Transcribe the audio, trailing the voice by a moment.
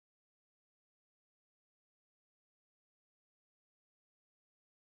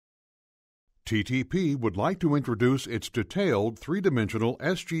TTP would like to introduce its detailed three-dimensional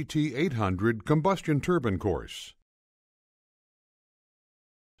SGT-800 combustion turbine course.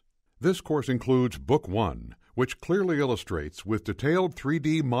 This course includes Book 1, which clearly illustrates with detailed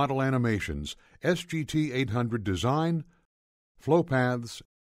 3D model animations SGT-800 design, flow paths,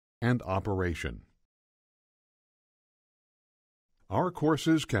 and operation. Our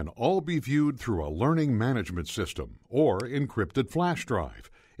courses can all be viewed through a learning management system or encrypted flash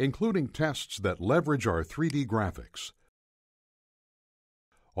drive, including tests that leverage our 3D graphics.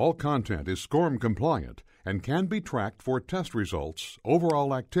 All content is SCORM compliant and can be tracked for test results,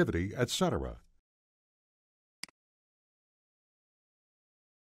 overall activity, etc.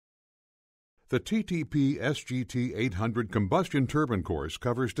 The TTP SGT-800 combustion turbine course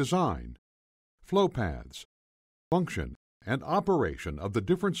covers design, flow paths, function, and operation of the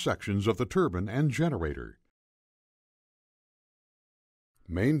different sections of the turbine and generator.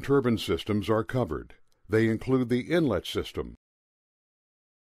 Main turbine systems are covered. They include the inlet system,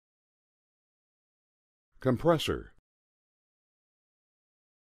 compressor,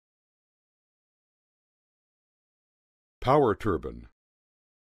 power turbine,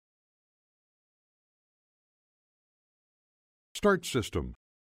 start system,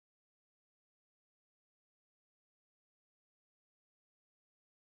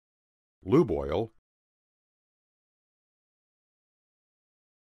 lube oil,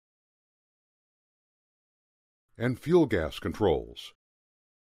 and fuel gas controls.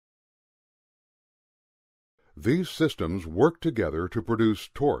 These systems work together to produce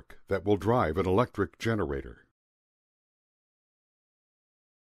torque that will drive an electric generator.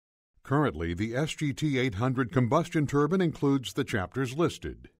 Currently, the SGT-800 combustion turbine includes the chapters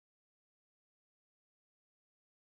listed.